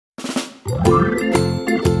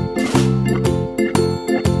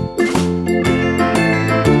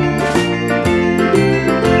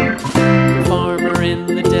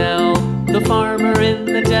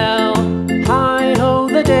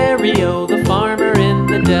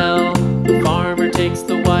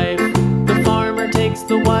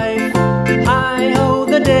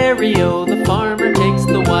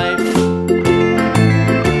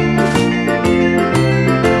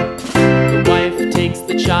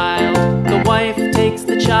child, the wife takes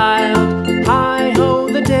the child. Hi-ho,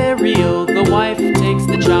 the dairy-o, the wife takes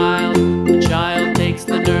the child takes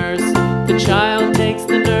the nurse, the child takes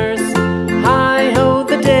the nurse. Hi-ho,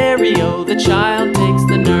 the dairy-o, the child takes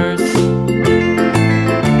the nurse.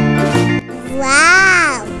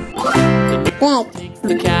 Wow! The takes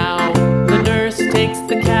the cow, the nurse takes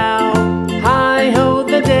the cow. Hi-ho,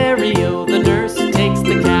 the dairy-o, the nurse takes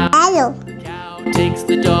the cow. Hello. The cow takes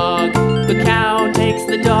the dog, the cow takes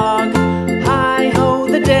the dog. Hi-ho,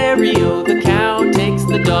 the dairy-o, the cow takes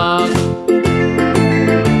the dog.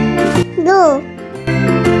 Go.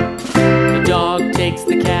 The dog takes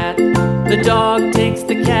the cat, the dog takes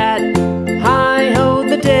the cat. Hi-ho,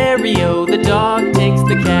 the dairy-o, the dog takes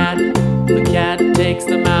the cat. The cat takes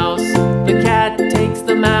the mouse, the cat takes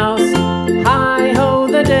the mouse. Hi-ho,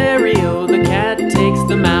 the dairy-o, the cat takes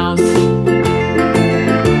the mouse.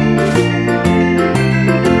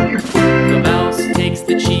 The mouse takes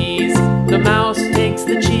the cheese, the mouse takes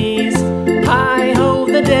the cheese. Hi-ho,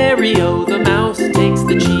 the dairy-o, the mouse takes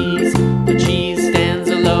the cheese. The cheese stands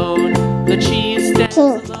alone, the cheese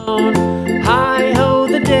stands alone. Hi-ho,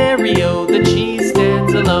 the dairy-o, the cheese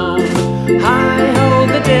stands alone. Hi-ho,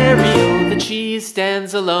 the dairy-o, the cheese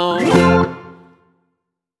stands alone.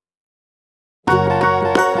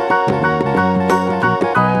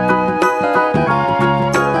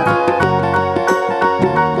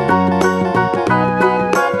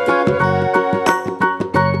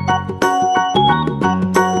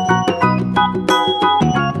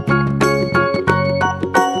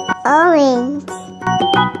 Orange.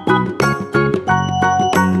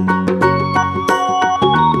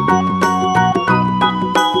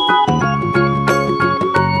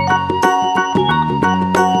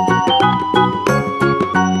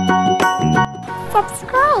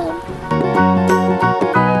 Subscribe.